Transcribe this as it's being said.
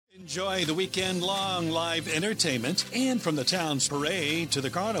Enjoy the weekend-long live entertainment, and from the town's parade to the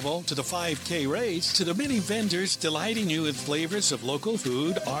carnival to the 5K race to the many vendors delighting you with flavors of local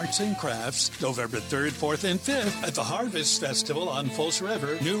food, arts, and crafts. November 3rd, 4th, and 5th at the Harvest Festival on False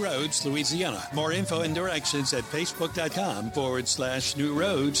River, New Roads, Louisiana. More info and directions at facebook.com/New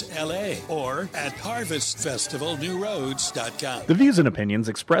Roads LA or at harvestfestivalnewroads.com. The views and opinions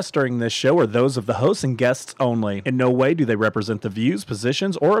expressed during this show are those of the hosts and guests only. In no way do they represent the views,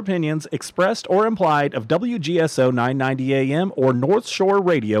 positions, or opinions expressed or implied of WGSO 990 AM or North Shore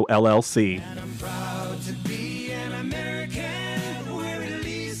Radio, LLC. And I'm proud to be an American, where at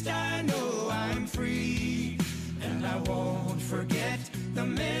least I know I'm free. And I won't forget the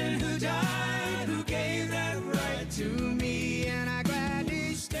men who died, who gave that right to me. And I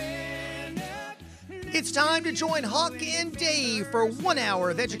gladly stand up. It's time to join Huck and Dave for 1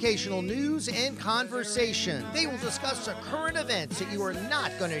 hour of educational news and conversation. They will discuss the current events that you are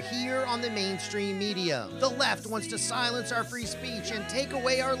not going to hear on the mainstream media. The left wants to silence our free speech and take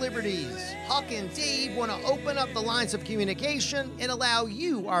away our liberties. Huck and Dave want to open up the lines of communication and allow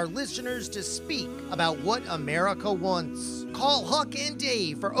you, our listeners, to speak about what America wants. Call Huck and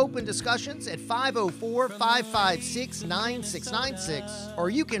Dave for open discussions at 504-556-9696, or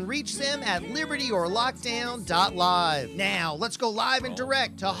you can reach them at libertyorlockdown.live. Now, let's go live and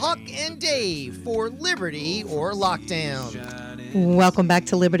direct to Huck and Dave for Liberty or Lockdown. Welcome back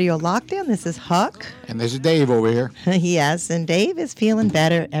to Liberty or Lockdown. This is Huck. And this is Dave over here. Yes, and Dave is feeling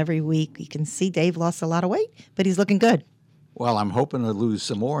better every week. You can see Dave lost a lot of weight, but he's looking good. Well, I'm hoping to lose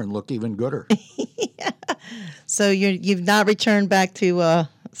some more and look even gooder. Yeah. So you've not returned back to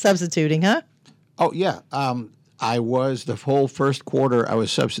substituting, huh? Oh, yeah. I was the whole first quarter, I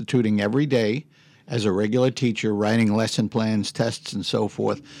was substituting every day as a regular teacher, writing lesson plans, tests, and so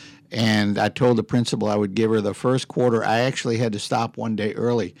forth. And I told the principal I would give her the first quarter. I actually had to stop one day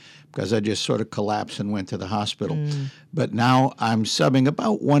early because I just sort of collapsed and went to the hospital. But now I'm subbing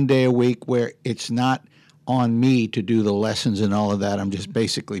about 1 day a week where it's not on me to do the lessons and all of that. I'm just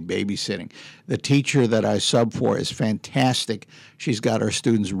basically babysitting. The teacher that I sub for is fantastic. She's got her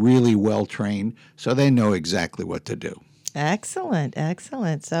students really well trained, so they know exactly what to do. Excellent,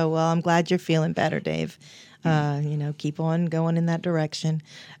 excellent. So, well, I'm glad you're feeling better, Dave. Keep on going in that direction.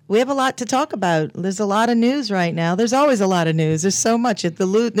 We have a lot to talk about. There's a lot of news right now. There's always a lot of news. There's so much.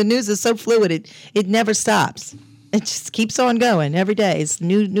 The news is so fluid. It never stops. It just keeps on going every day. It's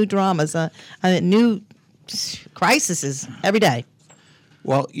new dramas, new crises every day.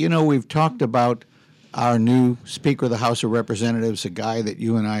 Well, we've talked about our new Speaker of the House of Representatives, a guy that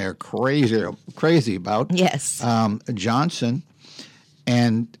you and I are crazy about. Yes. Johnson.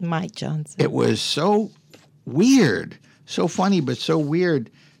 And Mike Johnson. It was so weird, so funny, but so weird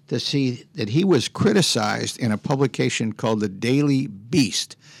to see that he was criticized in a publication called the Daily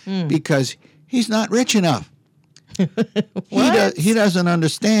Beast because he's not rich enough. He doesn't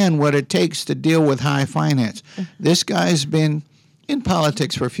understand what it takes to deal with high finance. This guy's been in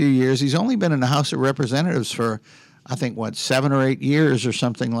politics for a few years. He's only been in the House of Representatives for, I think, 7 or 8 years or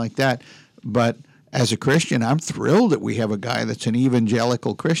something like that. But as a Christian, I'm thrilled that we have a guy that's an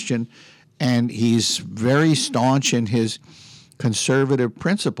evangelical Christian, and he's very staunch in his conservative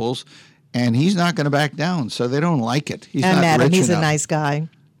principles, and he's not going to back down, so they don't like it. He's not Madam, rich he's enough. a nice guy.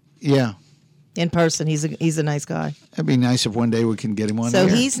 Yeah. In person, he's a nice guy. It'd be nice if one day we can get him on So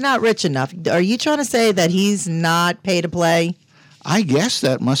there. he's not rich enough. Are you trying to say that he's not pay to play? I guess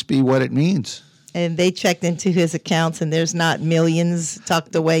that must be what it means. And they checked into his accounts, and there's not millions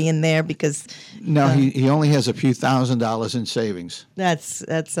tucked away in there because... No, he only has a few $1,000s in savings.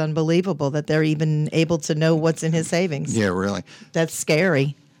 That's unbelievable that they're even able to know what's in his savings. Yeah, really. That's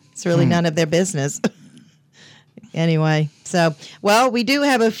scary. It's really none of their business. Anyway, so, well, we do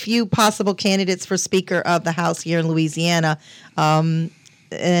have a few possible candidates for Speaker of the House here in Louisiana.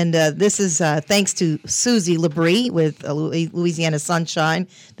 This is thanks to Susie Labrie with Louisiana Sunshine.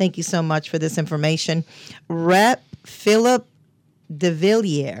 Thank you so much for this information. Rep. Philip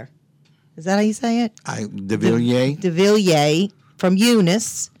DeVilliers. Is that how you say it? DeVilliers. DeVilliers from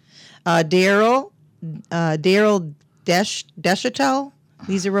Eunice. Daryl Deshotel.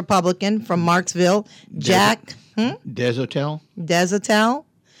 He's a Republican from Marksville. Jack Desotel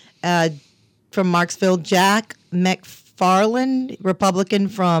from Marksville. Jack McFarland, Republican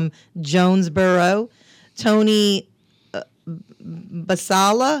from Jonesboro. Tony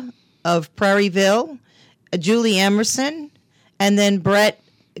Basala of Prairieville. Julie Emerson, and then Brett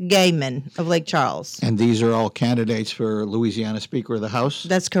Gayman of Lake Charles. And these are all candidates for Louisiana Speaker of the House?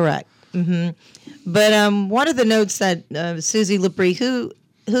 That's correct. But one of the notes that Susie Labrie,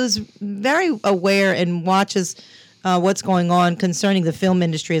 who's very aware and watches what's going on concerning the film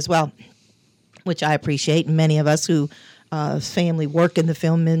industry as well, which I appreciate. And many of us who family work in the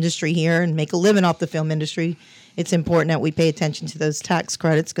film industry here and make a living off the film industry, it's important that we pay attention to those tax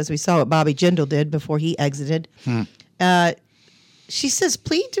credits because we saw what Bobby Jindal did before he exited. She says,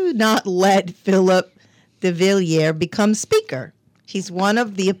 please do not let Philip de Villiers become speaker. He's one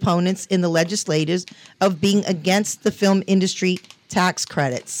of the opponents in the legislators of being against the film industry tax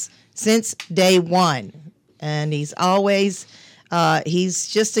credits since day one. And he's always, he's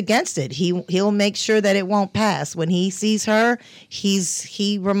just against it. He'll make sure that it won't pass. When he sees her,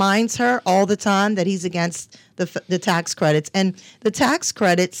 he reminds her all the time that he's against the tax credits. And the tax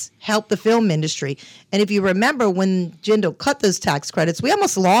credits help the film industry. And if you remember when Jindal cut those tax credits, we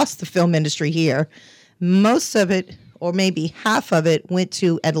almost lost the film industry here. Most of it, or maybe half of it, went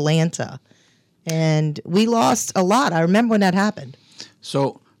to Atlanta. And we lost a lot. I remember when that happened.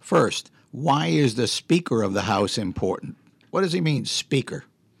 So, first, why is the Speaker of the House important? What does he mean, Speaker?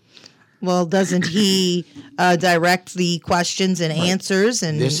 Well, doesn't he direct the questions and answers?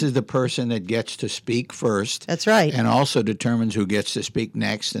 And this is the person that gets to speak first. That's right. And also determines who gets to speak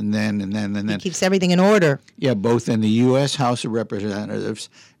next, and then. He keeps everything in order. Yeah, both in the U.S. House of Representatives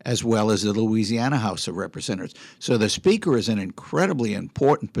as well as the Louisiana House of Representatives. So the Speaker is an incredibly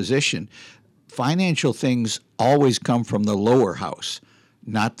important position. Financial things always come from the lower house,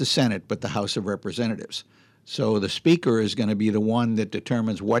 not the Senate, but the House of Representatives. So the Speaker is going to be the one that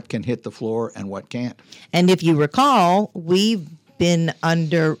determines what can hit the floor and what can't. And if you recall, we've been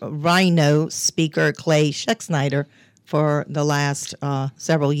under Rhino Speaker Clay Schexnayder for the last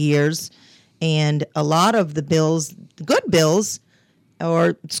several years. And a lot of the bills, good bills,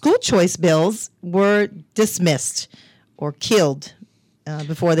 or school choice bills, were dismissed or killed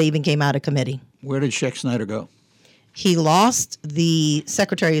before they even came out of committee. Where did Schexnayder go? He lost the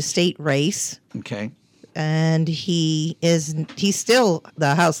Secretary of State race. Okay. And he's still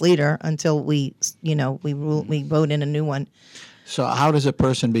the House leader until we vote in a new one. So how does a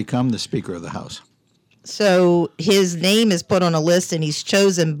person become the Speaker of the House? So his name is put on a list, and he's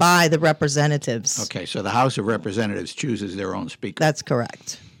chosen by the representatives. Okay, so the House of Representatives chooses their own Speaker. That's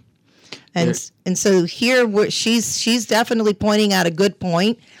correct. And so here she's definitely pointing out a good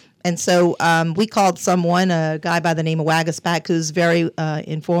point. And so we called someone, a guy by the name of Wagaspack, who's very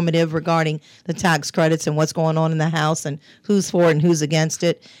informative regarding the tax credits and what's going on in the House and who's for it and who's against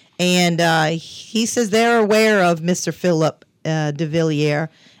it. And he says they're aware of Mr. Philip de Villiers,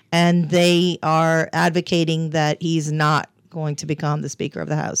 and they are advocating that he's not going to become the Speaker of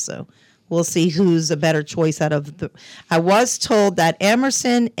the House. So we'll see who's a better choice out of the. I was told that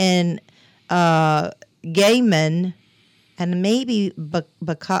Emerson and Gaiman and maybe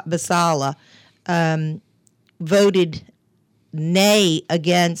Basala voted nay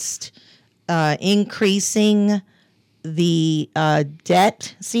against increasing the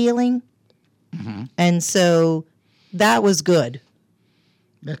debt ceiling. Mm-hmm. And so that was good.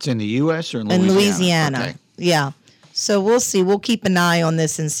 That's in the U.S. or in Louisiana? In Louisiana, okay. Yeah. So we'll see. We'll keep an eye on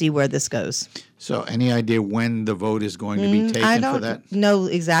this and see where this goes. So any idea when the vote is going to be taken I for that? don't know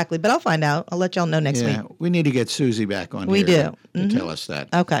exactly, but I'll find out. I'll let y'all know next week. We need to get Susie back on We here do. to tell us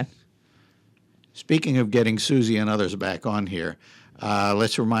that. Okay. Speaking of getting Susie and others back on here,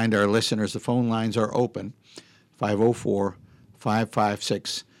 let's remind our listeners the phone lines are open,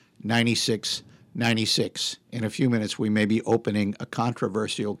 504-556-9696. In a few minutes, we may be opening a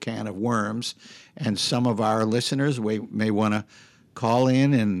controversial can of worms, and some of our listeners may want to call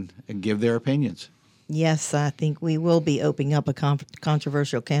in and give their opinions. Yes, I think we will be opening up a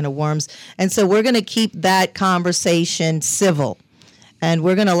controversial can of worms. And so we're going to keep that conversation civil. And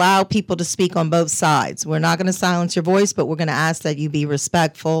we're going to allow people to speak on both sides. We're not going to silence your voice, but we're going to ask that you be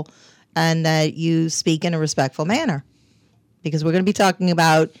respectful and that you speak in a respectful manner. Because we're going to be talking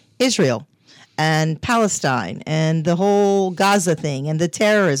about Israel and Palestine and the whole Gaza thing and the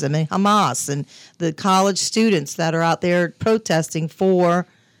terrorism and Hamas and the college students that are out there protesting for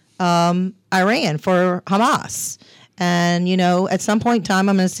Iran, for Hamas. And, at some point in time,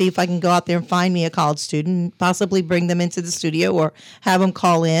 I'm going to see if I can go out there and find me a college student, possibly bring them into the studio or have them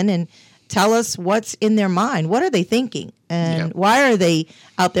call in and tell us what's in their mind. What are they thinking? And why are they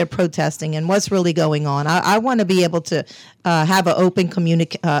out there protesting? And what's really going on? I want to be able to have an open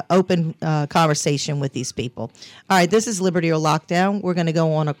conversation with these people. All right, this is Liberty or Lockdown. We're going to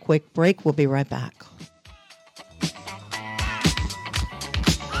go on a quick break. We'll be right back.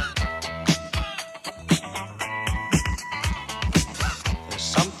 There's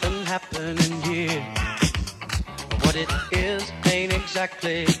something happening here. What it is ain't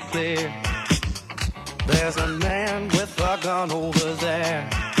exactly clear. There's a man with a gun over there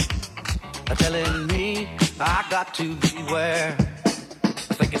telling me I got to beware. I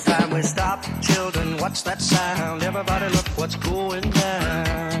think it's time we stop. Children, what's that sound? Everybody look what's going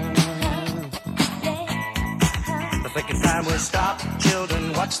down. I think it's time we stop.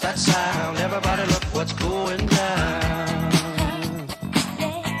 Children, what's that sound? Everybody look what's going down.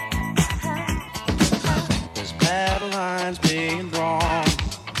 There's battle lines being drawn.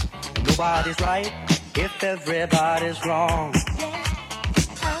 Nobody's right if everybody's wrong.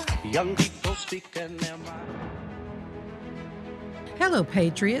 Young people speaking their mind. Hello,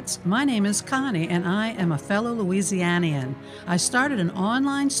 Patriots. My name is Connie, and I am a fellow Louisianian. I started an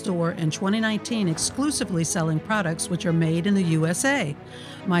online store in 2019 exclusively selling products which are made in the USA.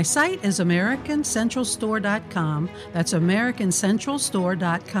 My site is AmericanCentralStore.com. That's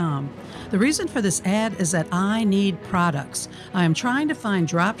AmericanCentralStore.com. The reason for this ad is that I need products. I am trying to find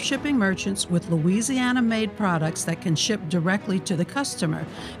drop shipping merchants with Louisiana-made products that can ship directly to the customer.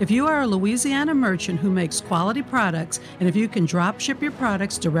 If you are a Louisiana merchant who makes quality products, and if you can drop ship your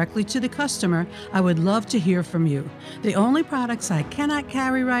products directly to the customer, I would love to hear from you. The only products I cannot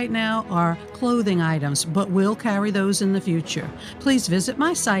carry right now are clothing items, but will carry those in the future. Please visit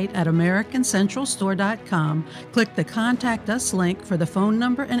my site at AmericanCentralStore.com. Click the Contact Us link for the phone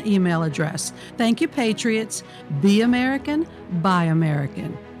number and email address. Thank you, Patriots. Be American, buy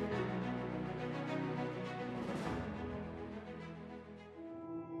American.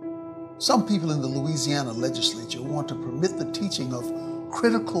 Some people in the Louisiana legislature want to permit the teaching of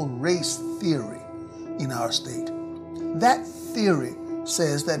critical race theory in our state. That theory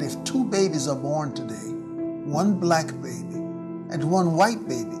says that if two babies are born today, one black baby and one white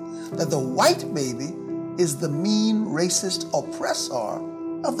baby, that the white baby is the mean racist oppressor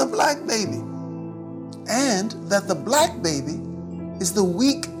of the black baby, and that the black baby is the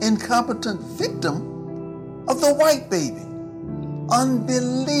weak, incompetent victim of the white baby.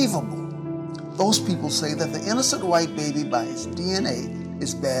 Unbelievable. Those people say that the innocent white baby by his DNA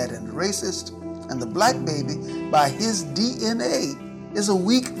is bad and racist, and the black baby by his DNA is a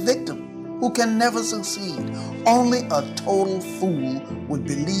weak victim who can never succeed. Only a total fool would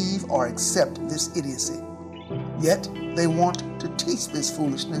believe or accept this idiocy. Yet they want to teach this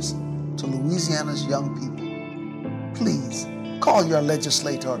foolishness to Louisiana's young people. Please call your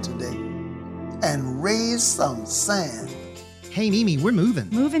legislator today and raise some sand. Hey, Mimi, we're moving.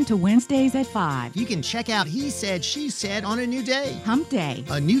 Moving to Wednesdays at 5. You can check out He Said, She Said on a new day. Hump Day.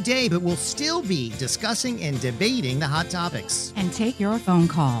 A new day, but we'll still be discussing and debating the hot topics. And take your phone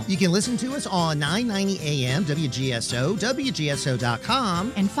call. You can listen to us on 990 AM WGSO,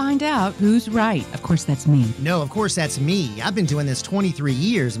 WGSO.com. And find out who's right. Of course, that's me. No, of course, that's me. I've been doing this 23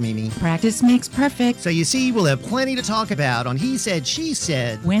 years, Mimi. Practice makes perfect. So you see, we'll have plenty to talk about on He Said, She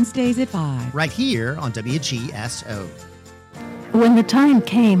Said. Wednesdays at 5. Right here on WGSO. When the time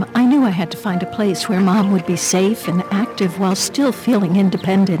came, I knew I had to find a place where Mom would be safe and active while still feeling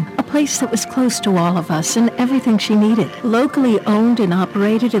independent. A place that was close to all of us and everything she needed. Locally owned and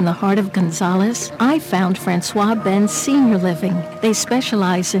operated in the heart of Gonzales, I found Francois Benz Senior Living. They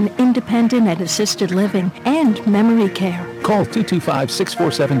specialize in independent and assisted living and memory care. Call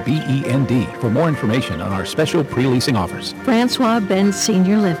 225-647-BEND for more information on our special pre-leasing offers. Francois Benz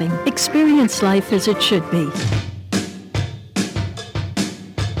Senior Living. Experience life as it should be.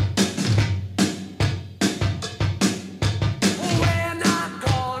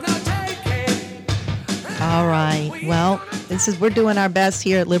 All right. Well, we're doing our best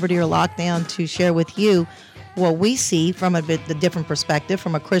here at Liberty or Lockdown to share with you what we see from a bit the different perspective,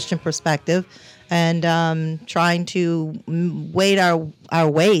 from a Christian perspective, and trying to wade our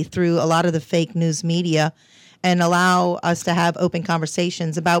way through a lot of the fake news media and allow us to have open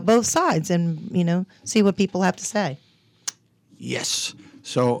conversations about both sides and, see what people have to say. Yes.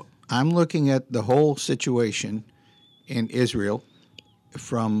 So I'm looking at the whole situation in Israel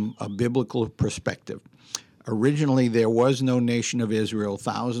from a biblical perspective. Originally, there was no nation of Israel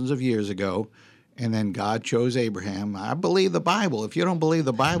thousands of years ago, and then God chose Abraham. I believe the Bible. If you don't believe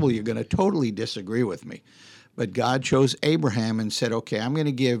the Bible, you're going to totally disagree with me. But God chose Abraham and said, okay, I'm going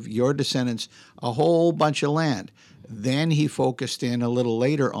to give your descendants a whole bunch of land. Then he focused in a little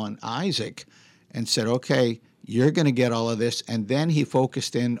later on Isaac and said, okay, you're going to get all of this. And then he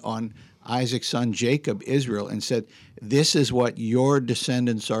focused in on Isaac's son Jacob, Israel, and said, this is what your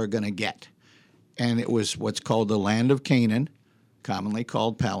descendants are going to get. And it was what's called the land of Canaan, commonly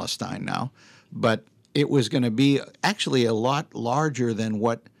called Palestine now. But it was going to be actually a lot larger than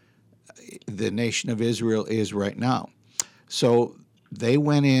what the nation of Israel is right now. So they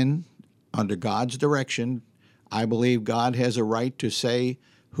went in under God's direction. I believe God has a right to say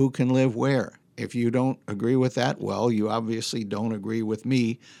who can live where. If you don't agree with that, well, you obviously don't agree with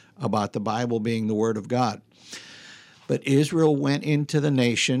me about the Bible being the Word of God. But Israel went into the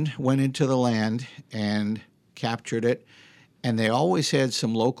nation, went into the land, and captured it. And they always had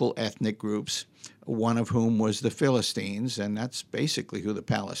some local ethnic groups, one of whom was the Philistines, and that's basically who the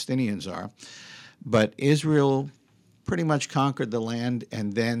Palestinians are. But Israel pretty much conquered the land,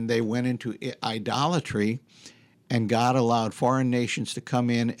 and then they went into idolatry, and God allowed foreign nations to come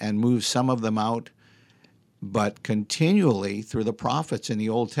in and move some of them out. But continually, through the prophets in the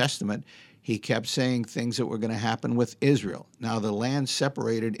Old Testament, he kept saying things that were going to happen with Israel. Now, the land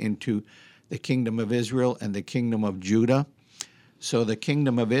separated into the kingdom of Israel and the kingdom of Judah. So the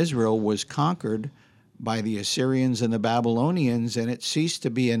kingdom of Israel was conquered by the Assyrians and the Babylonians, and it ceased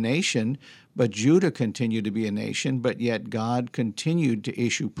to be a nation, but Judah continued to be a nation, but yet God continued to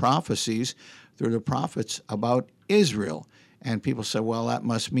issue prophecies through the prophets about Israel. And people say, well, that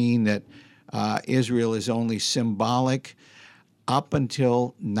must mean that Israel is only symbolic up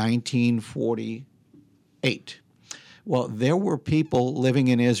until 1948. Well, there were people living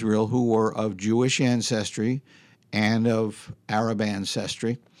in Israel who were of Jewish ancestry and of Arab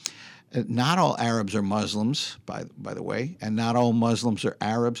ancestry. Not all Arabs are Muslims, by the way, and not all Muslims are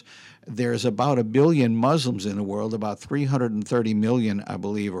Arabs. There's about 1 billion Muslims in the world. About 330 million, I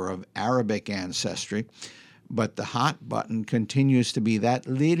believe, are of Arabic ancestry. But the hot button continues to be that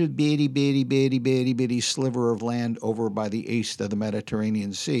little bitty sliver of land over by the east of the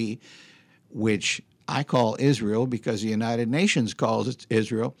Mediterranean Sea, which I call Israel because the United Nations calls it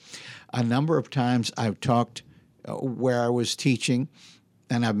Israel. A number of times I've talked where I was teaching,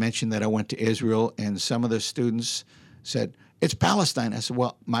 and I've mentioned that I went to Israel, and some of the students said, it's Palestine. I said,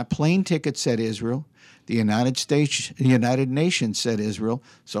 well, my plane ticket said Israel. The United Nations said Israel.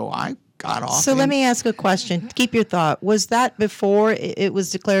 So I got off. So let me ask a question. Keep your thought. Was that before it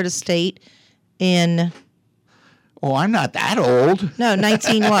was declared a state in... Oh, I'm not that old. No,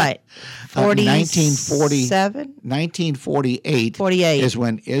 19 what? 1947? 1948 is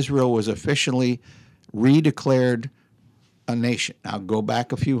when Israel was officially redeclared a nation. Now, go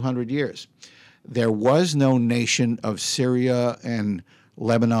back a few hundred years. There was no nation of Syria and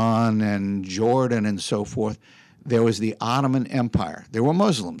Lebanon and Jordan and so forth. There was the Ottoman Empire. There were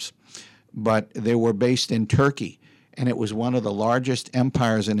Muslims, but they were based in Turkey, and it was one of the largest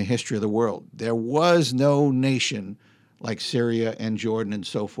empires in the history of the world. There was no nation like Syria and Jordan and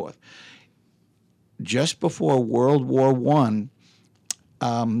so forth. Just before World War I,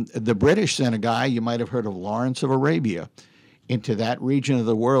 the British sent a guy, you might have heard of Lawrence of Arabia, into that region of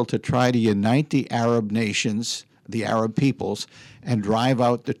the world to try to unite the Arab nations, the Arab peoples, and drive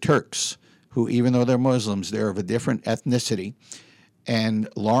out the Turks, who, even though they're Muslims, they're of a different ethnicity. And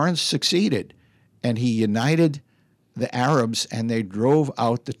Lawrence succeeded, and he united the Arabs, and they drove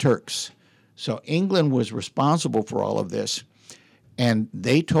out the Turks. So England was responsible for all of this, and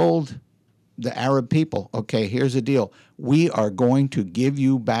they told the Arab people, okay, here's the deal. We are going to give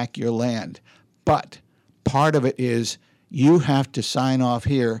you back your land, but part of it is you have to sign off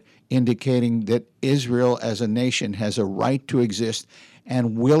here indicating that Israel as a nation has a right to exist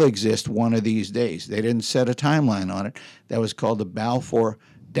and will exist one of these days. They didn't set a timeline on it. That was called the Balfour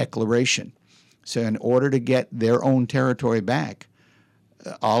Declaration. So in order to get their own territory back,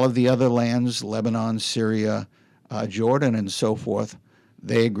 all of the other lands, Lebanon, Syria, Jordan, and so forth,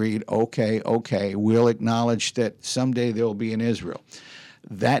 they agreed, okay, we'll acknowledge that someday there will be an Israel.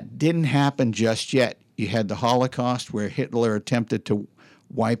 That didn't happen just yet. You had the Holocaust, where Hitler attempted to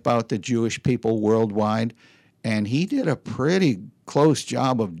wipe out the Jewish people worldwide, and he did a pretty close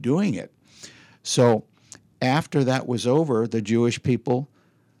job of doing it. So after that was over, the Jewish people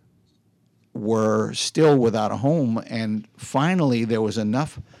were still without a home, and finally there was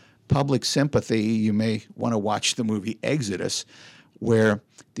enough public sympathy. You may want to watch the movie Exodus, where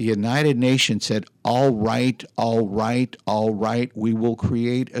the United Nations said, all right, we will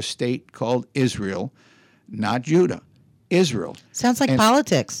create a state called Israel, not Judah, Israel. Sounds like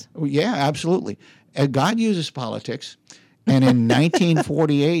politics. Yeah, absolutely. And God uses politics. And in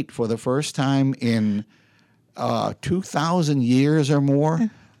 1948, for the first time in 2,000 years or more,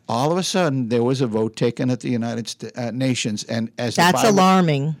 all of a sudden there was a vote taken at the United Nations. And as That's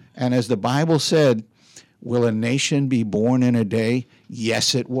alarming. And as the Bible said, will a nation be born in a day?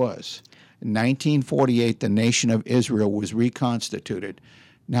 Yes, it was. In 1948, the nation of Israel was reconstituted.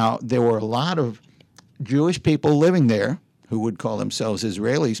 Now, there were a lot of Jewish people living there who would call themselves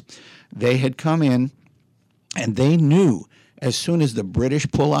Israelis. They had come in, and they knew as soon as the British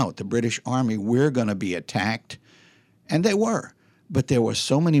pull out, the British Army, we're going to be attacked. And they were. But there were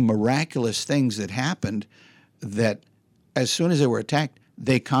so many miraculous things that happened that as soon as they were attacked,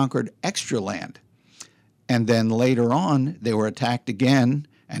 they conquered extra land. And then later on, they were attacked again,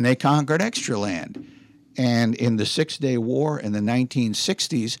 and they conquered extra land. And in the Six-Day War in the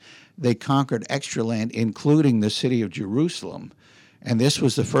 1960s, they conquered extra land, including the city of Jerusalem. And this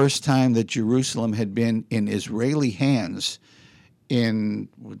was the first time that Jerusalem had been in Israeli hands in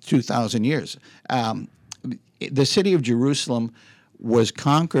 2,000 years. The city of Jerusalem was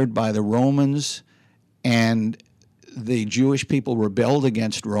conquered by the Romans, and the Jewish people rebelled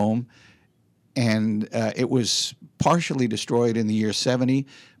against Rome, and it was partially destroyed in the year 70,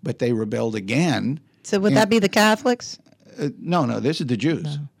 but they rebelled again. So would that be the Catholics? No, this is the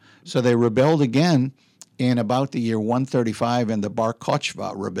Jews. No. So they rebelled again in about the year 135 in the Bar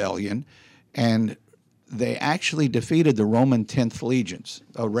Kochva rebellion, and they actually defeated the Roman 10th Legions.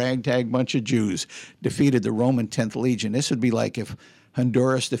 A ragtag bunch of Jews defeated the Roman 10th Legion. This would be like if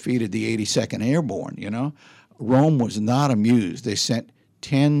Honduras defeated the 82nd Airborne, you know. Rome was not amused. They sent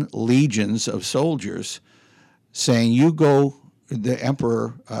 10 legions of soldiers saying, you go, the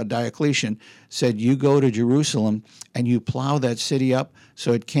Emperor Diocletian said, you go to Jerusalem and you plow that city up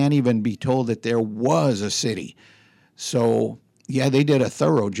so it can't even be told that there was a city. So, yeah, they did a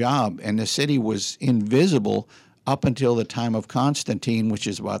thorough job, and the city was invisible up until the time of Constantine, which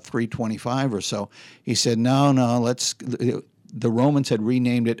is about 325 or so. He said, no, the Romans had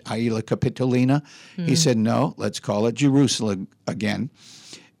renamed it Aelia Capitolina. He said, no, let's call it Jerusalem again.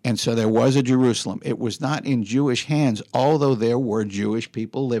 And so there was a Jerusalem. It was not in Jewish hands, although there were Jewish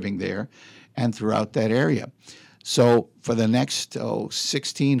people living there and throughout that area. So for the next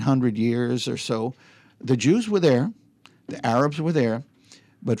 1,600 years or so, the Jews were there, the Arabs were there,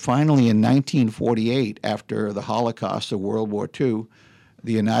 but finally in 1948, after the Holocaust of World War II,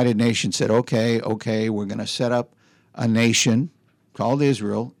 the United Nations said, okay, we're going to set up a nation called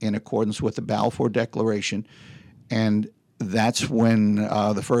Israel in accordance with the Balfour Declaration, and that's when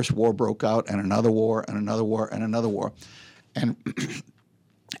the first war broke out, and another war, and another war, and another war. And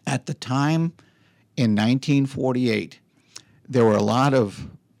at the time, in 1948, there were a lot of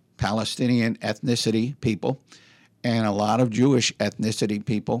Palestinian ethnicity people and a lot of Jewish ethnicity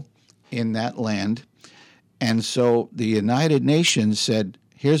people in that land. And so the United Nations said,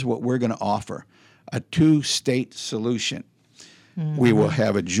 here's what we're going to offer, a two-state solution. Mm-hmm. We will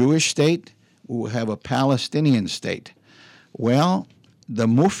have a Jewish state, we will have a Palestinian state. Well, the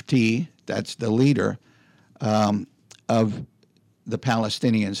Mufti, that's the leader of the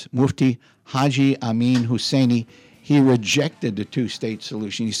Palestinians, Mufti Haji Amin Husseini, he rejected the two-state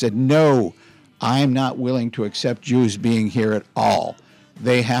solution. He said, no, I'm not willing to accept Jews being here at all.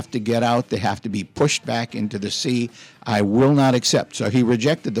 They have to get out. They have to be pushed back into the sea. I will not accept. So he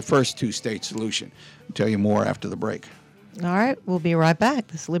rejected the first two-state solution. I'll tell you more after the break. All right, we'll be right back.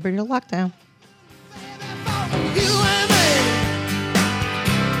 This is Liberty Lockdown.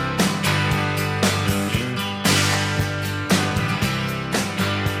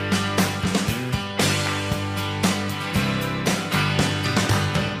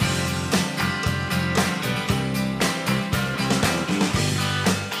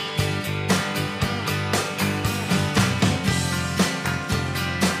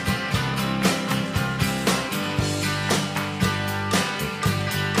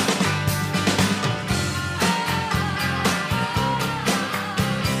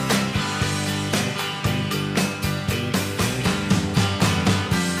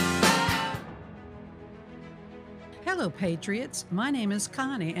 Patriots. My name is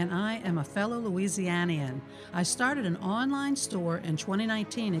Connie, and I am a fellow Louisianian. I started an online store in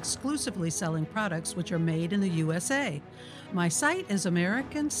 2019 exclusively selling products which are made in the USA. My site is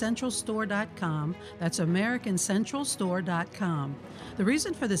AmericanCentralStore.com. That's AmericanCentralStore.com. The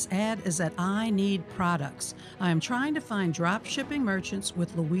reason for this ad is that I need products. I am trying to find drop shipping merchants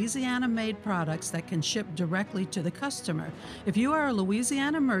with Louisiana-made products that can ship directly to the customer. If you are a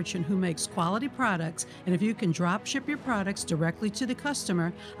Louisiana merchant who makes quality products, and if you can drop ship your products directly to the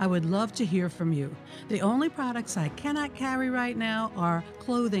customer, I would love to hear from you. The only products I cannot carry right now are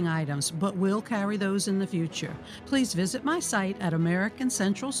clothing items, but will carry those in the future. Please visit my site at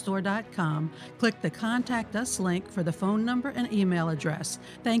AmericanCentralStore.com. Click the Contact Us link for the phone number and email address.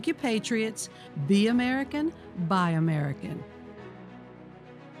 Thank you, Patriots. Be American, buy American.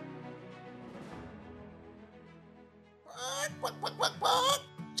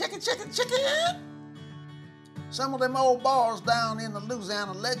 Chicken. Some of them old bars down in the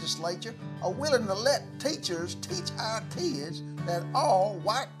Louisiana legislature are willing to let teachers teach our kids that all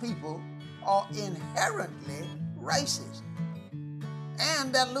white people are inherently racist,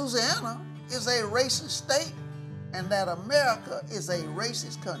 and that Louisiana is a racist state, and that America is a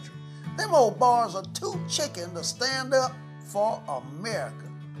racist country. Them old bars are too chicken to stand up for America.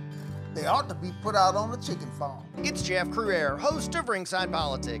 They ought to be put out on the chicken farm. It's Jeff Cruere, host of Ringside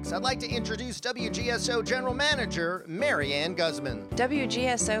Politics. I'd like to introduce WGSO General Manager Marianne Guzman.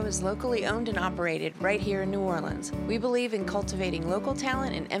 WGSO is locally owned and operated right here in New Orleans. We believe in cultivating local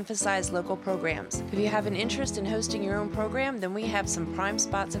talent and emphasize local programs. If you have an interest in hosting your own program, then we have some prime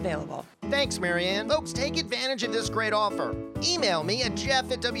spots available. Thanks, Marianne. Folks, take advantage of this great offer. Email me at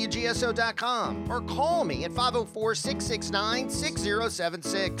jeff@wgso.com or call me at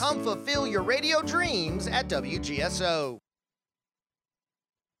 504-669-6076. Come fulfill your radio dreams at WGSO.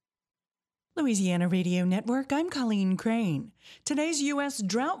 Louisiana Radio Network, I'm Colleen Crane. Today's U.S.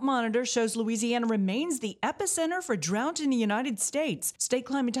 Drought Monitor shows Louisiana remains the epicenter for drought in the United States. State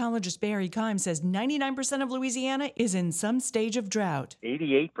climatologist Barry Keim says 99% of Louisiana is in some stage of drought.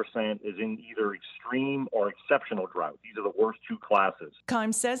 88% is in either extreme or exceptional drought. These are the worst two classes.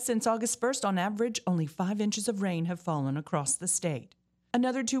 Keim says since August 1st, on average, only 5 inches of rain have fallen across the state.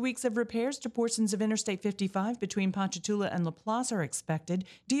 Another 2 weeks of repairs to portions of Interstate 55 between Ponchatoula and LaPlace are expected.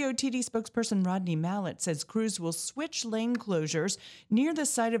 DOTD spokesperson Rodney Mallett says crews will switch lane closures near the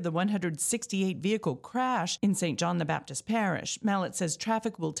site of the 168-vehicle crash in St. John the Baptist Parish. Mallett says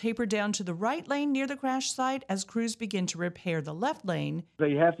traffic will taper down to the right lane near the crash site as crews begin to repair the left lane.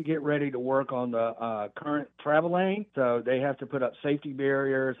 They have to get ready to work on the current travel lane, so they have to put up safety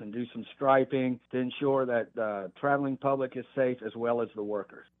barriers and do some striping to ensure that the traveling public is safe as well as the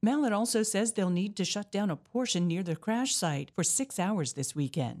workers. Mallett also says they'll need to shut down a portion near the crash site for 6 hours this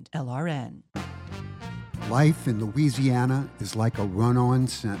weekend. LRN. Life in Louisiana is like a run-on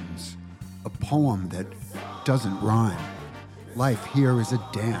sentence, a poem that doesn't rhyme. Life here is a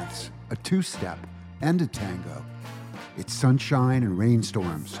dance, a two-step, and a tango. It's sunshine and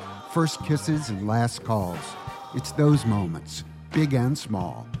rainstorms, first kisses and last calls. It's those moments, big and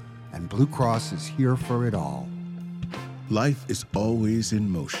small, and Blue Cross is here for it all. Life is always in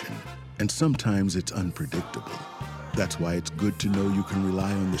motion, and sometimes it's unpredictable. That's why it's good to know you can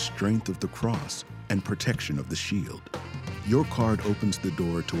rely on the strength of the cross and protection of the shield. Your card opens the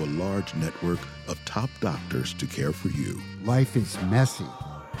door to a large network of top doctors to care for you. Life is messy.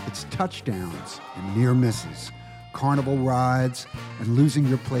 It's touchdowns and near misses, carnival rides, and losing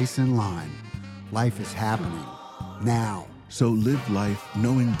your place in line. Life is happening now. So live life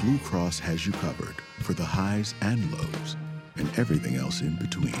knowing Blue Cross has you covered for the highs and lows and everything else in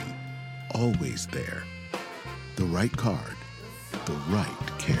between. Always there. The right card, the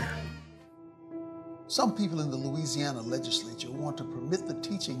right care. Some people in the Louisiana legislature want to permit the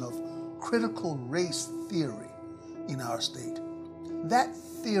teaching of critical race theory in our state. That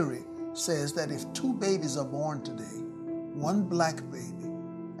theory says that if 2 babies are born today, 1 black baby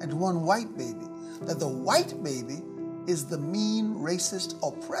and 1 white baby, that the white baby is the mean racist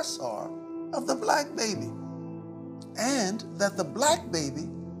oppressor of the black baby, and that the black baby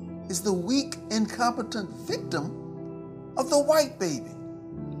is the weak, incompetent victim of the white baby.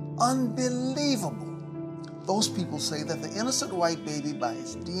 Unbelievable. Those people say that the innocent white baby by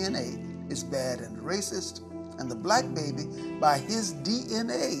his DNA is bad and racist, and the black baby by his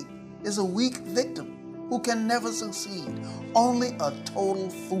DNA is a weak victim who can never succeed. Only a total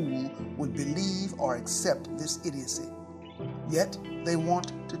fool would believe or accept this idiocy. Yet they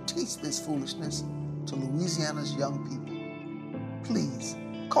want to teach this foolishness to Louisiana's young people. Please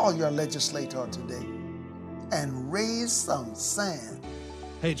call your legislator today and raise some sand.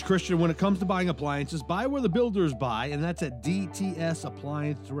 Hey, it's Christian. When it comes to buying appliances, buy where the builders buy, and that's at DTS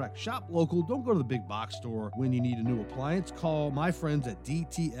Appliance Direct. Shop local. Don't go to the big box store when you need a new appliance. Call my friends at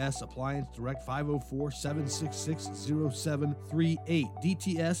DTS Appliance Direct, 504-766-0738.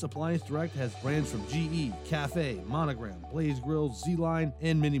 DTS Appliance Direct has brands from GE, Cafe, Monogram, Blaze Grills, Z-Line,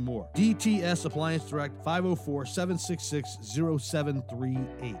 and many more. DTS Appliance Direct,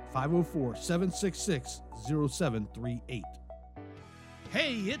 504-766-0738. 504-766-0738.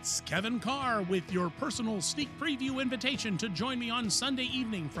 Hey, it's Kevin Carr with your personal sneak preview invitation to join me on Sunday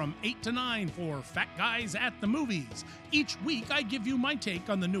evening from 8 to 9 for Fat Guys at the Movies. Each week, I give you my take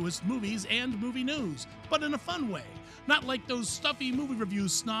on the newest movies and movie news, but in a fun way. Not like those stuffy movie review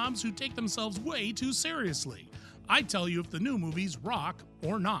snobs who take themselves way too seriously. I tell you if the new movies rock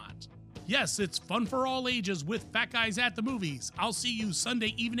or not. Yes, it's fun for all ages with Fat Guys at the Movies. I'll see you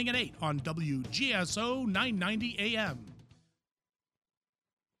Sunday evening at 8 on WGSO 990 AM.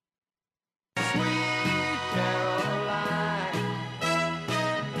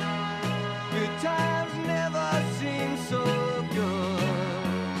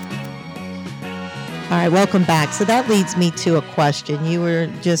 All right, welcome back. So that leads me to a question. You were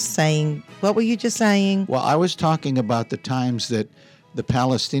just saying, what were you just saying? Well, I was talking about the times that the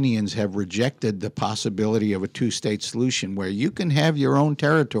Palestinians have rejected the possibility of a two-state solution where you can have your own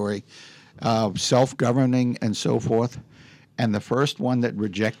territory self-governing and so forth. And the first one that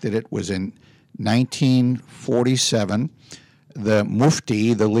rejected it was in 1947. The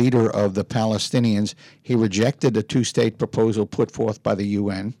Mufti, the leader of the Palestinians, he rejected the two-state proposal put forth by the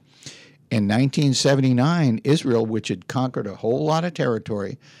UN. In 1979, Israel, which had conquered a whole lot of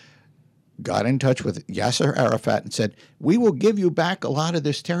territory, got in touch with Yasser Arafat and said, we will give you back a lot of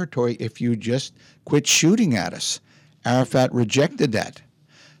this territory if you just quit shooting at us. Arafat rejected that.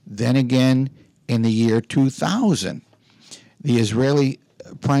 Then again, in the year 2000, the Israeli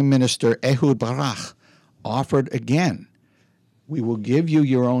Prime Minister Ehud Barak offered again, we will give you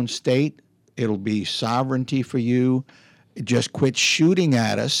your own state. It'll be sovereignty for you. Just quit shooting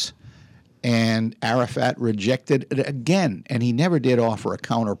at us. And Arafat rejected it again. And he never did offer a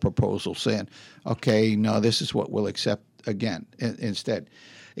counter proposal saying, okay, no, this is what we'll accept again. Instead,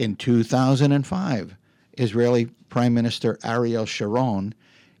 in 2005, Israeli Prime Minister Ariel Sharon,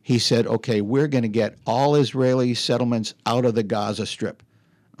 he said, okay, we're going to get all Israeli settlements out of the Gaza Strip.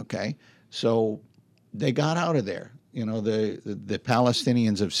 Okay? So they got out of there. You know, the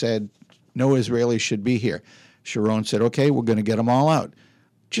Palestinians have said no Israelis should be here. Sharon said, okay, we're going to get them all out.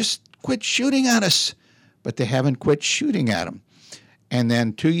 Just quit shooting at us. But they haven't quit shooting at them. And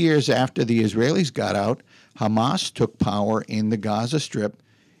then 2 years after the Israelis got out, Hamas took power in the Gaza Strip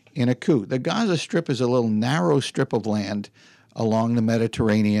in a coup. The Gaza Strip is a little narrow strip of land along the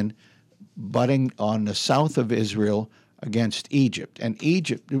Mediterranean, butting on the south of Israel against Egypt. And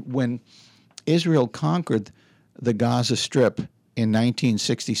Egypt, when Israel conquered the Gaza Strip in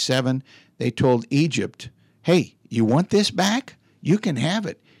 1967, they told Egypt, hey, you want this back? You can have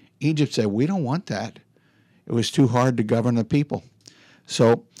it. Egypt said, we don't want that. It was too hard to govern the people.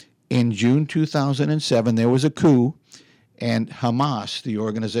 So in June 2007, there was a coup, and Hamas, the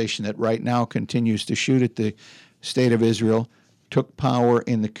organization that right now continues to shoot at the state of Israel, took power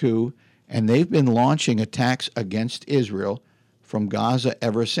in the coup, and they've been launching attacks against Israel from Gaza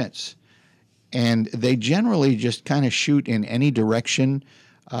ever since. And they generally just kind of shoot in any direction.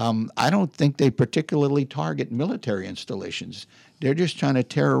 I don't think they particularly target military installations. They're just trying to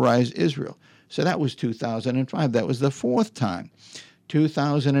terrorize Israel. So that was 2005. That was the fourth time.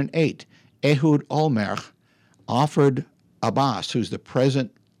 2008, Ehud Olmert offered Abbas, who's the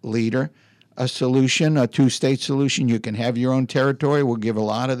present leader, a solution, a two-state solution. You can have your own territory. We'll give a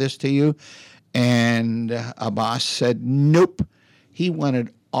lot of this to you. And Abbas said, nope. He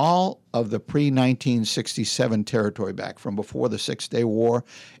wanted all of the pre-1967 territory back from before the Six-Day War.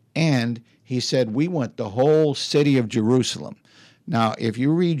 And he said, we want the whole city of Jerusalem. Now, if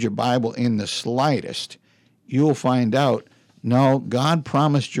you read your Bible in the slightest, you'll find out, no, God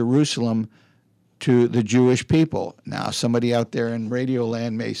promised Jerusalem to the Jewish people. Now, somebody out there in Radio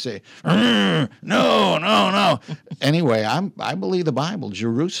Land may say, no. Anyway, I believe the Bible.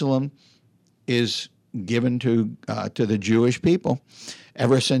 Jerusalem is given to the Jewish people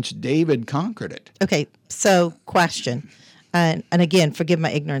ever since David conquered it. Okay, so question, and again, forgive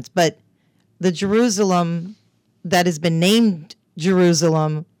my ignorance, but the Jerusalem that has been named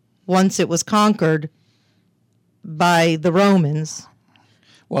Jerusalem once it was conquered by the Romans.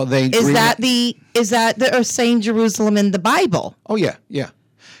 Well, is that the same Jerusalem in the Bible? Oh yeah.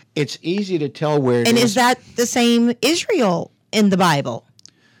 It's easy to tell where. And is that the same Israel in the Bible?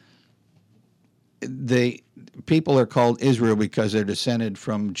 The people are called Israel because they're descended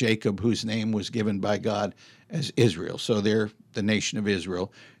from Jacob, whose name was given by God as Israel. So they're the nation of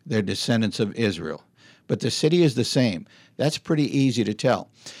Israel. They're descendants of Israel. But the city is the same. That's pretty easy to tell.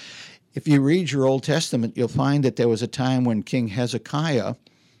 If you read your Old Testament, you'll find that there was a time when King Hezekiah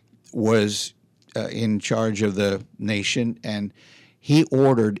was in charge of the nation, and he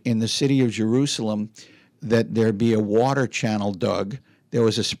ordered in the city of Jerusalem that there be a water channel dug. There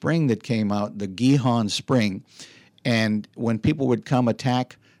was a spring that came out, the Gihon Spring, and when people would come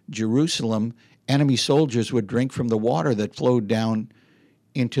attack Jerusalem, enemy soldiers would drink from the water that flowed down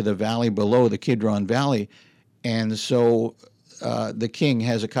into the valley below, the Kidron Valley. And so the king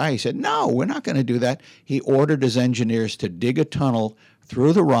Hezekiah said, no, we're not going to do that. He ordered his engineers to dig a tunnel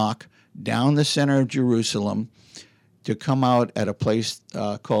through the rock down the center of Jerusalem to come out at a place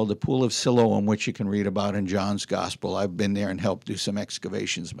called the Pool of Siloam, which you can read about in John's Gospel. I've been there and helped do some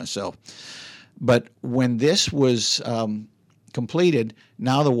excavations myself. But when this was completed,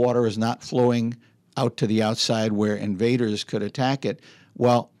 now the water is not flowing out to the outside where invaders could attack it.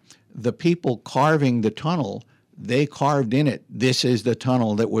 Well, the people carving the tunnel, they carved in it, this is the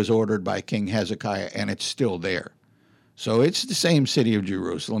tunnel that was ordered by King Hezekiah, and it's still there. So it's the same city of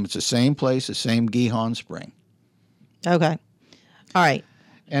Jerusalem. It's the same place, the same Gihon Spring. Okay. All right.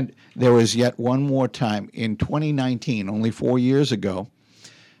 And there was yet one more time. In 2019, only 4 years ago,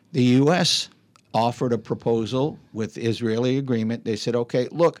 The U.S. offered a proposal with Israeli agreement. They said, okay,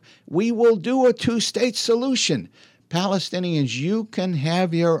 look, we will do a two-state solution. Palestinians, you can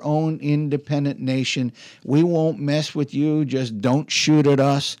have your own independent nation. We won't mess with you. Just don't shoot at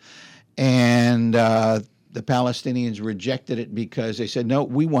us. And the Palestinians rejected it because they said, no,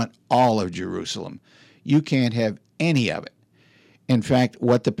 we want all of Jerusalem. You can't have any of it. In fact,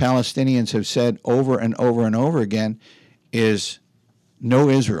 what the Palestinians have said over and over and over again is no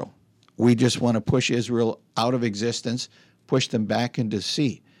Israel. We just want to push Israel out of existence, push them back into the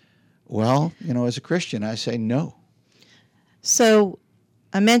sea. Well, as a Christian, I say no. So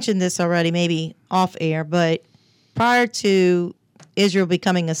I mentioned this already, maybe off air, but prior to Israel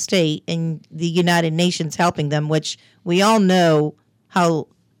becoming a state and the United Nations helping them, which we all know how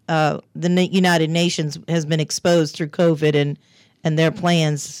the United Nations has been exposed through COVID and their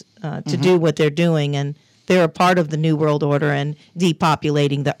plans to do what they're doing, and they're a part of the New World Order and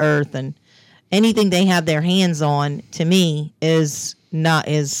depopulating the earth, and anything they have their hands on, to me, is not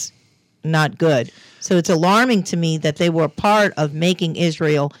good. So it's alarming to me that they were part of making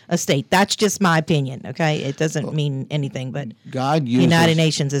Israel a state. That's just my opinion, okay? It doesn't mean anything, but United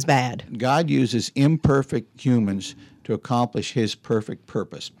Nations is bad. God uses imperfect humans to accomplish his perfect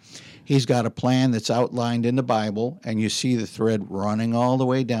purpose. He's got a plan that's outlined in the Bible, and you see the thread running all the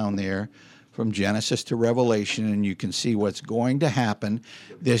way down there from Genesis to Revelation, and you can see what's going to happen.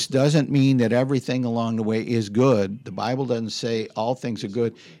 This doesn't mean that everything along the way is good. The Bible doesn't say all things are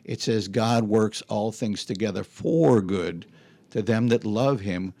good. It says God works all things together for good to them that love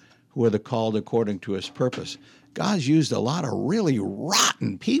him, who are the called according to his purpose. God's used a lot of really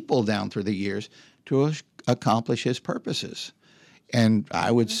rotten people down through the years to accomplish his purposes. And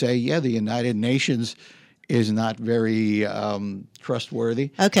I would say, the United Nations is not very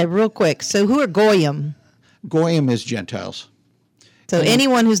trustworthy. Okay, real quick. So who are Goyim? Goyim is Gentiles. So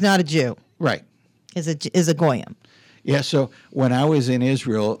anyone who's not a Jew, right, is a Goyim. Yeah. So when I was in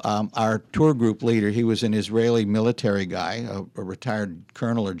Israel, our tour group leader, he was an Israeli military guy, a retired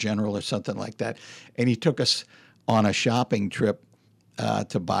colonel or general or something like that, and he took us on a shopping trip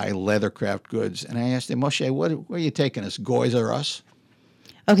to buy leathercraft goods. And I asked him, Moshe, where are you taking us? Goys or us?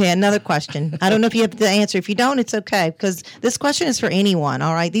 Okay, another question. I don't know if you have the answer. If you don't, it's okay, because this question is for anyone,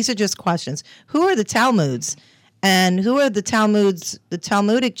 all right? These are just questions. Who are the Talmuds? And who are the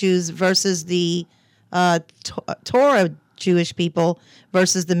Talmudic Jews versus the Torah Jewish people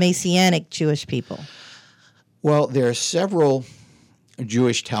versus the Messianic Jewish people? Well, there are several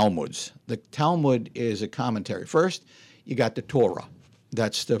Jewish Talmuds. The Talmud is a commentary. First, you got the Torah.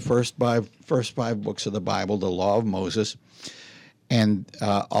 That's the first five books of the Bible, the Law of Moses. And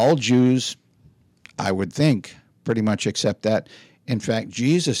all Jews, I would think, pretty much accept that. In fact,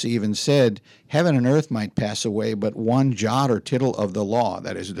 Jesus even said, heaven and earth might pass away, but one jot or tittle of the law,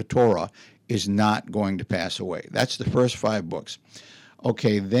 that is the Torah, is not going to pass away. That's the first 5 books.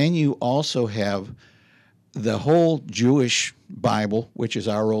 Okay, then you also have the whole Jewish Bible, which is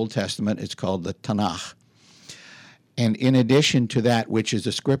our Old Testament. It's called the Tanakh. And in addition to that, which is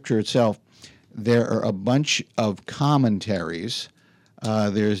the scripture itself, there are a bunch of commentaries.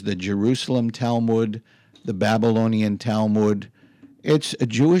 There's the Jerusalem Talmud, the Babylonian Talmud. It's a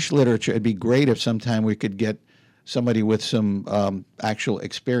Jewish literature. It'd be great if sometime we could get somebody with some actual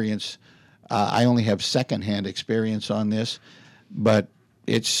experience. I only have secondhand experience on this, but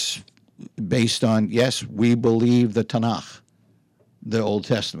it's based on, yes, we believe the Tanakh, the Old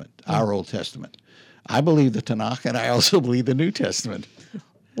Testament, our Old Testament. I believe the Tanakh, and I also believe the New Testament.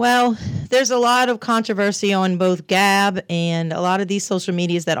 Well, there's a lot of controversy on both Gab and a lot of these social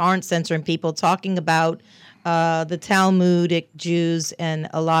medias that aren't censoring people talking about the Talmudic Jews and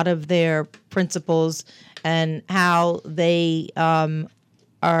a lot of their principles and how they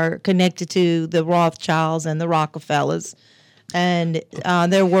are connected to the Rothschilds and the Rockefellers and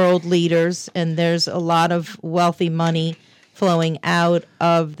they're world leaders, and there's a lot of wealthy money flowing out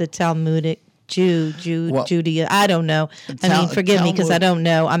of the Talmudic Judaism. I don't know. Forgive me because I don't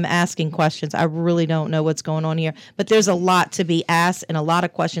know. I'm asking questions. I really don't know what's going on here. But there's a lot to be asked and a lot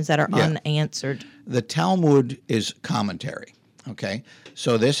of questions that are unanswered. The Talmud is commentary, okay?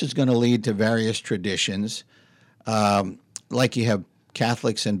 So this is going to lead to various traditions, like you have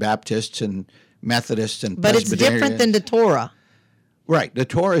Catholics and Baptists and Methodists and Presbyterians. But it's different than the Torah. Right. The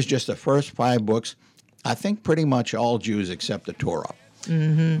Torah is just the first 5 books. I think pretty much all Jews accept the Torah.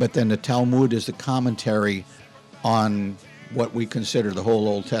 Mm-hmm. But then the Talmud is the commentary on what we consider the whole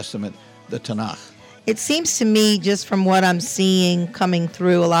Old Testament, the Tanakh. It seems to me, just from what I'm seeing coming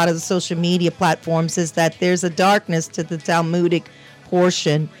through a lot of the social media platforms, is that there's a darkness to the Talmudic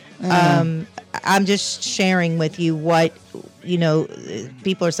portion. I'm just sharing with you what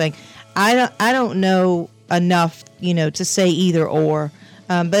people are saying, I don't know enough, to say either or.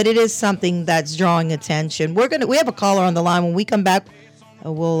 But it is something that's drawing attention. We have a caller on the line. When we come back,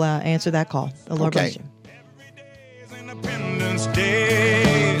 we'll answer that call. The Lord bless you. Independence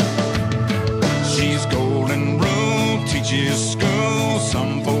Day. She's golden rule, teaches school.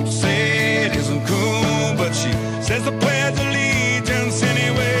 Some folks say it isn't cool, but she says the Pledge of Allegiance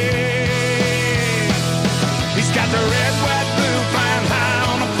anyway. He's got the red, white, blue flying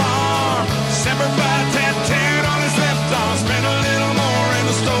high on the farm. Semper Fi tattooed on his left arm. Spent a little more in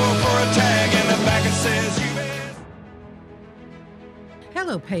the store for a tag, and the back it says U.S.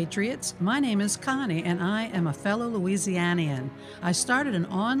 Hello, Patriots. My name is Connie, and I am a fellow Louisianian. I started an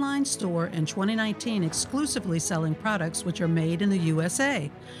online store in 2019 exclusively selling products which are made in the USA.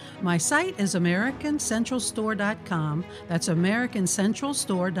 My site is AmericanCentralStore.com. That's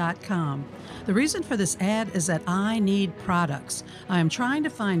AmericanCentralStore.com. The reason for this ad is that I need products. I am trying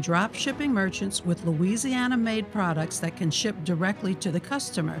to find drop shipping merchants with Louisiana-made products that can ship directly to the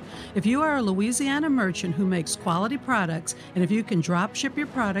customer. If you are a Louisiana merchant who makes quality products, and if you can drop ship your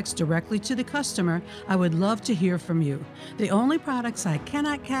products directly to the customer, I would love to hear from you. The only products I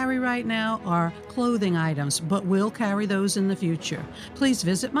cannot carry right now are clothing items, but will carry those in the future. Please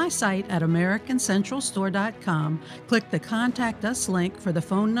visit my site at AmericanCentralStore.com. Click the Contact Us link for the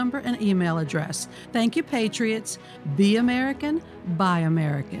phone number and email address. Thank you, Patriots. Be American, buy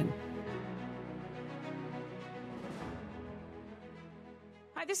American.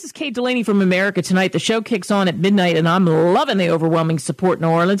 Hi, this is Kate Delaney from America Tonight. The show kicks on at midnight, and I'm loving the overwhelming support in New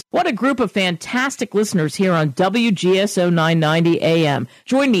Orleans. What a group of fantastic listeners here on WGSO 990 AM.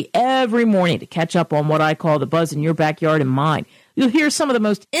 Join me every morning to catch up on what I call the buzz in your backyard and mine. You'll hear some of the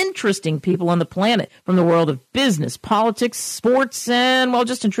most interesting people on the planet from the world of business, politics, sports, and, well,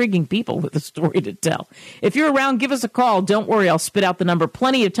 just intriguing people with a story to tell. If you're around, give us a call. Don't worry, I'll spit out the number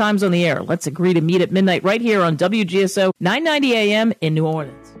plenty of times on the air. Let's agree to meet at midnight right here on WGSO 990 AM in New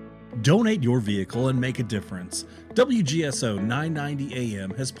Orleans. Donate your vehicle and make a difference. WGSO 990 AM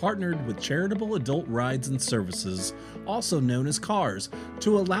has partnered with Charitable Adult Rides and Services, also known as CARS,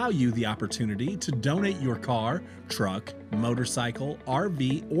 to allow you the opportunity to donate your car, truck, motorcycle,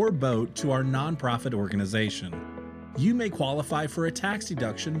 RV, or boat to our nonprofit organization. You may qualify for a tax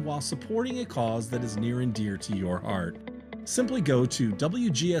deduction while supporting a cause that is near and dear to your heart. Simply go to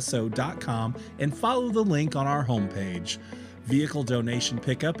WGSO.com and follow the link on our homepage. Vehicle donation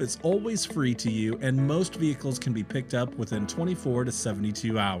pickup is always free to you, and most vehicles can be picked up within 24 to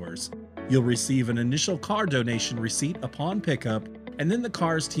 72 hours. You'll receive an initial car donation receipt upon pickup, and then the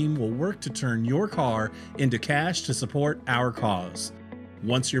CARS team will work to turn your car into cash to support our cause.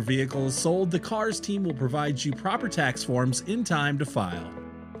 Once your vehicle is sold, the CARS team will provide you proper tax forms in time to file.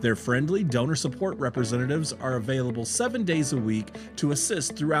 Their friendly donor support representatives are available 7 days a week to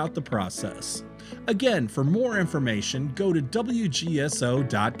assist throughout the process. Again, for more information, go to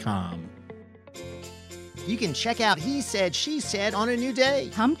WGSO.com. You can check out He Said, She Said on a new day.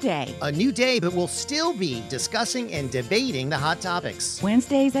 Hump Day. A new day, but we'll still be discussing and debating the hot topics.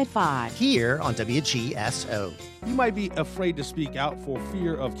 Wednesdays at 5. Here on WGSO. You might be afraid to speak out for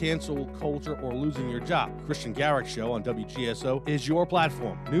fear of cancel culture or losing your job. Christian Garrick Show on WGSO is your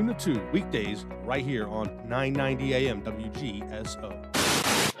platform. Noon to 2, weekdays, right here on 990 AM WGSO.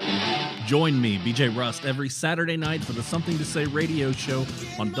 Join me, BJ Rust, every Saturday night for the Something to Say radio show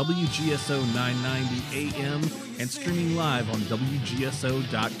on WGSO 990 AM and streaming live on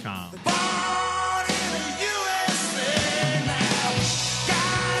WGSO.com.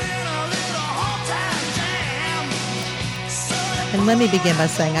 And let me begin by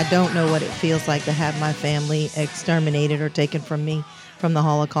saying I don't know what it feels like to have my family exterminated or taken from me from the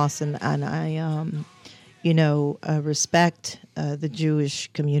Holocaust, and I respect the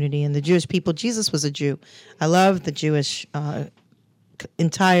Jewish community and the Jewish people. Jesus was a Jew. I love the Jewish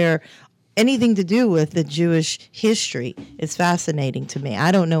anything to do with the Jewish history is fascinating to me.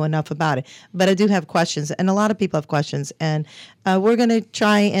 I don't know enough about it, but I do have questions, and a lot of people have questions. And we're going to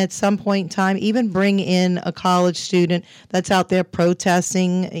try at some point in time even bring in a college student that's out there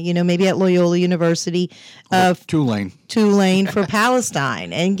protesting, maybe at Loyola University, Tulane for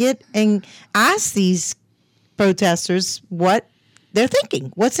Palestine, and ask these protesters what they're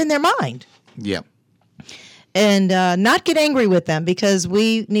thinking, what's in their mind. Yeah. And not get angry with them, because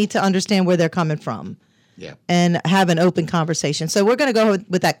we need to understand where they're coming from. Yeah. And have an open conversation. So we're going to go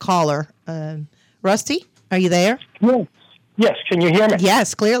with that caller. Rusty, are you there? Yes. Can you hear me?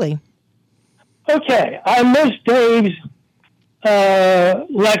 Yes, clearly. Okay. I missed Dave's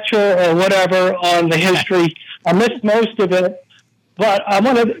lecture or whatever on the history. I missed most of it. But I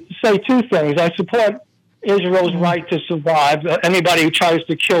want to say two things. I support Israel's right to survive. Anybody who tries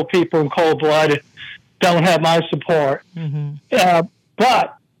to kill people in cold blood don't have my support.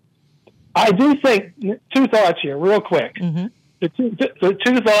 But I do think, two thoughts here, real quick. The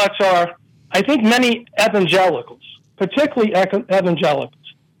two thoughts are, I think many evangelicals, particularly evangelicals,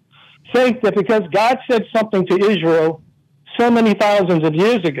 think that because God said something to Israel so many thousands of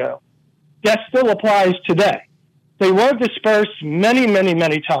years ago, that still applies today. They were dispersed many, many,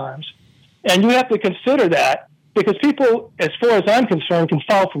 many times. And you have to consider that because people, as far as I'm concerned, can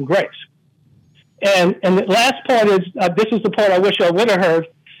fall from grace. And the last part is, this is the part I wish I would have heard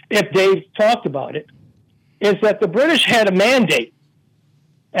if Dave talked about it, is that the British had a mandate.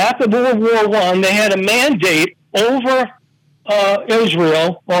 After World War I, they had a mandate over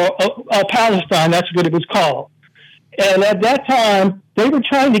Israel, or Palestine, that's what it was called. And at that time, they were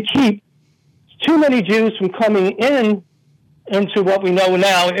trying to keep too many Jews from coming into what we know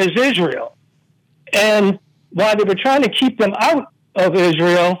now as Israel. And while they were trying to keep them out of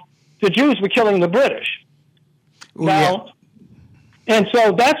Israel, the Jews were killing the British. And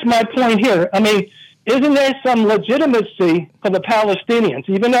so that's my point here. I mean, isn't there some legitimacy for the Palestinians?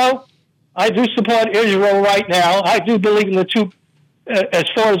 Even though I do support Israel right now, I do believe in the two, as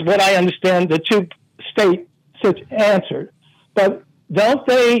far as what I understand, the two-state answer. But don't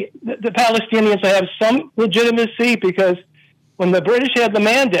the Palestinians have some legitimacy? Because when the British had the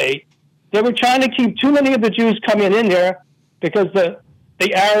mandate, they were trying to keep too many of the Jews coming in there because the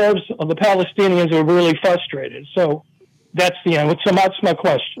Arabs or the Palestinians were really frustrated. So that's the end. So that's my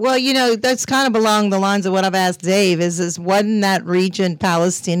question. Well, that's kind of along the lines of what I've asked Dave. Is wasn't that region,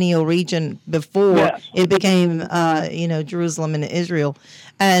 Palestinian region, before it became, Jerusalem and Israel?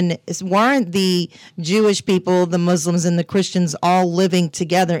 And weren't the Jewish people, the Muslims, and the Christians all living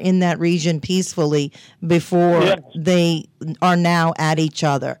together in that region peacefully before they are now at each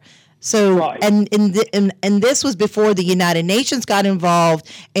other? So, and this was before the United Nations got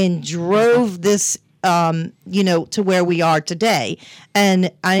involved and drove this, to where we are today.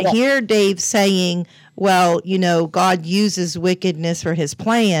 And I hear Dave saying, well, God uses wickedness for his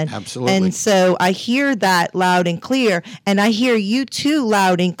plan. Absolutely. And so I hear that loud and clear. And I hear you too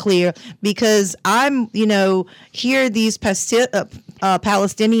loud and clear because I'm, hear these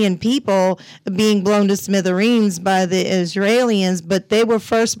Palestinian people being blown to smithereens by the Israelis, but they were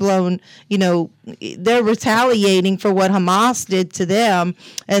first blown, they're retaliating for what Hamas did to them.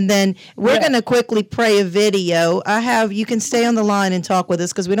 And then we're going to quickly play a video. You can stay on the line and talk with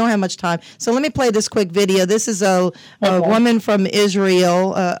us because we don't have much time. So let me play this quick video. This is a woman from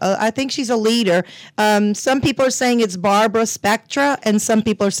Israel. I think she's a leader. Some people are saying it's Barbara Spectra, and some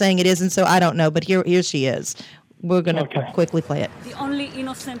people are saying it isn't. So I don't know, but here she is. We're going to quickly play it. The only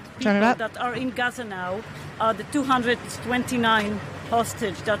innocent people that are in Gaza now are the 229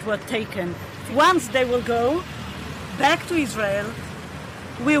 hostage that were taken. Once they will go back to Israel,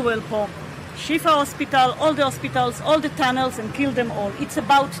 we will bomb Shifa Hospital, all the hospitals, all the tunnels, and kill them all. It's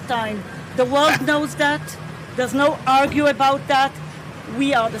about time. The world knows that. There's no argue about that.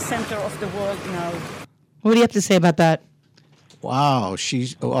 We are the center of the world now. What do you have to say about that? Wow,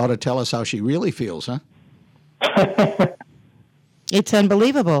 she ought to tell us how she really feels, huh? It's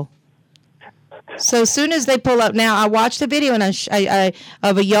unbelievable. So as soon as they pull up, now I watched a video and I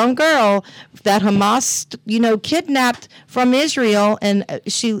of a young girl that Hamas, kidnapped from Israel, and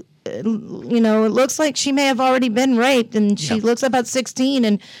she, it looks like she may have already been raped, and she looks about 16,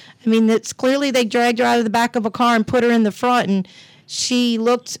 and I mean, it's clearly they dragged her out of the back of a car and put her in the front, and she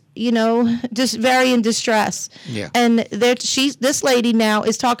looked, just very in distress. Yeah. And this lady now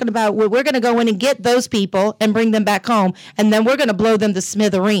is talking about, we're going to go in and get those people and bring them back home, and then we're going to blow them to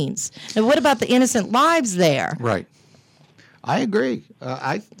smithereens. And what about the innocent lives there? Right. I agree.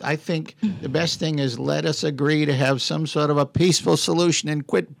 I think the best thing is let us agree to have some sort of a peaceful solution and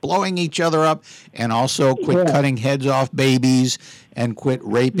quit blowing each other up, and also quit cutting heads off babies and quit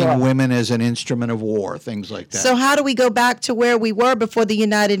raping women as an instrument of war, things like that. So how do we go back to where we were before the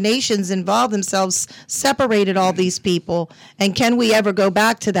United Nations involved themselves, separated all these people? And can we ever go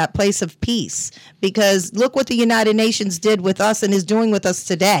back to that place of peace? Because look what the United Nations did with us and is doing with us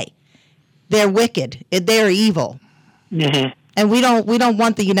today. They're wicked. They're evil. Mm-hmm. And we don't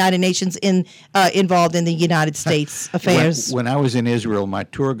want the United Nations involved in the United States affairs. When I was in Israel, my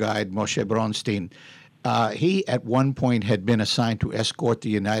tour guide, Moshe Bronstein, he at one point had been assigned to escort the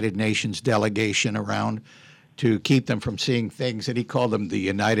United Nations delegation around to keep them from seeing things, and he called them the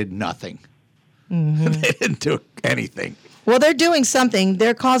United Nothing. Mm-hmm. They didn't do anything. Well, they're doing something.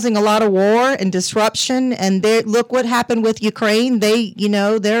 They're causing a lot of war and disruption. And look what happened with Ukraine.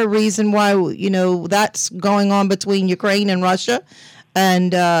 They're a reason why, that's going on between Ukraine and Russia.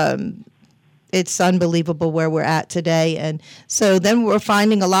 And it's unbelievable where we're at today. And so then we're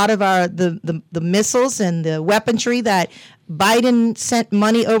finding a lot of the missiles and the weaponry that Biden sent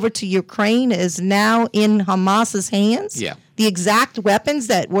money over to Ukraine is now in Hamas's hands. Yeah. The exact weapons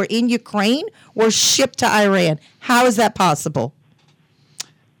that were in Ukraine were shipped to Iran. How is that possible?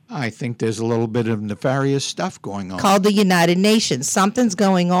 I think there's a little bit of nefarious stuff going on. Called the United Nations. Something's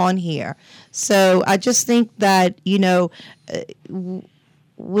going on here. So I just think that,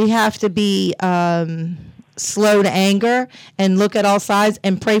 we have to be slow to anger and look at all sides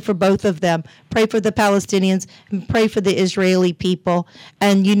and pray for both of them. Pray for the Palestinians and pray for the Israeli people.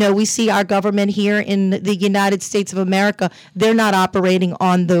 And, we see our government here in the United States of America. They're not operating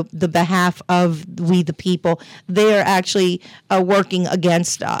on the behalf of we the people. They're actually working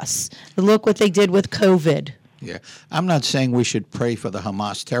against us. Look what they did with COVID. Yeah. I'm not saying we should pray for the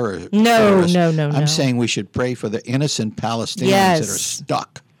Hamas terrorists. No. I'm saying we should pray for the innocent Palestinians that are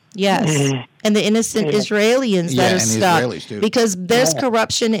stuck. Yes. And the innocent Israelis that are stuck. Israelis too. Because there's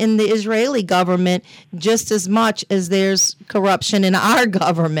corruption in the Israeli government just as much as there's corruption in our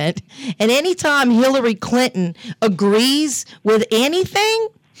government. And anytime Hillary Clinton agrees with anything,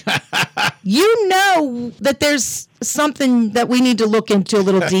 you know that there's something that we need to look into a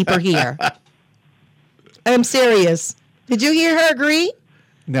little deeper here. I'm serious. Did you hear her agree?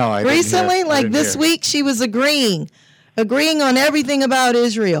 No, I didn't. Recently, like this week, she was agreeing on everything about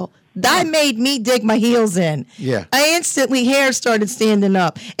Israel. That made me dig my heels in. Yeah. I instantly, hair started standing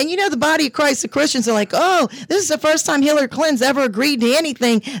up. And the body of Christ, the Christians are like, oh, this is the first time Hillary Clinton's ever agreed to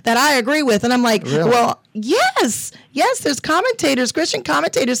anything that I agree with. And I'm like, well, yes, there's commentators, Christian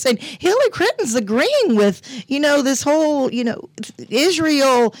commentators saying Hillary Clinton's agreeing with, this whole,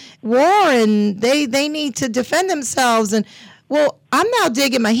 Israel war and they need to defend themselves. And well, I'm now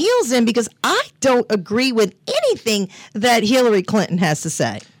digging my heels in because I don't agree with anything that Hillary Clinton has to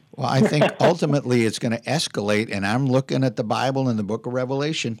say. Well, I think ultimately it's going to escalate, and I'm looking at the Bible and the book of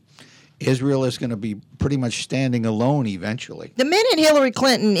Revelation. Israel is going to be pretty much standing alone eventually. The minute Hillary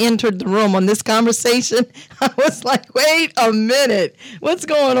Clinton entered the room on this conversation, I was like, wait a minute, what's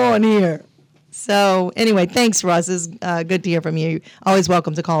going on here? So anyway, thanks, Russ. It's good to hear from you. Always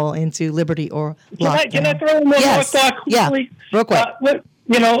welcome to call into Liberty or Lockdown. Can I throw in one more thought quickly? Yeah, real quick.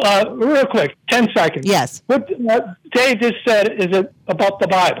 Real quick, 10 seconds. Yes. What Dave just said is about the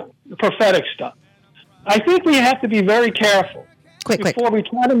Bible, the prophetic stuff. I think we have to be very careful before we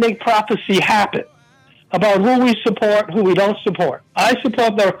try to make prophecy happen about who we support, who we don't support. I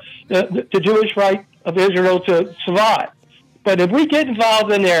support the Jewish right of Israel to survive. But if we get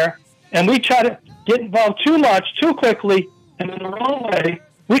involved in there and we try to get involved too much, too quickly, and in the wrong way,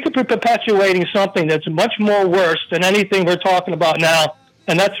 we could be perpetuating something that's much more worse than anything we're talking about now.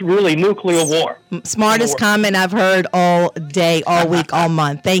 And that's really nuclear war. Smartest comment I've heard all day, all week, all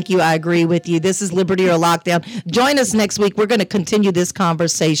month. Thank you. I agree with you. This is Liberty or Lockdown. Join us next week. We're going to continue this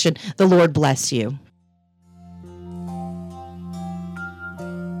conversation. The Lord bless you.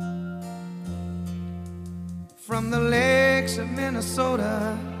 From the lakes of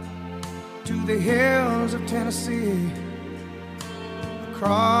Minnesota to the hills of Tennessee,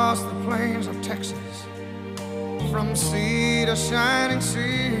 across the plains of Texas, from sea to shining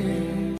sea,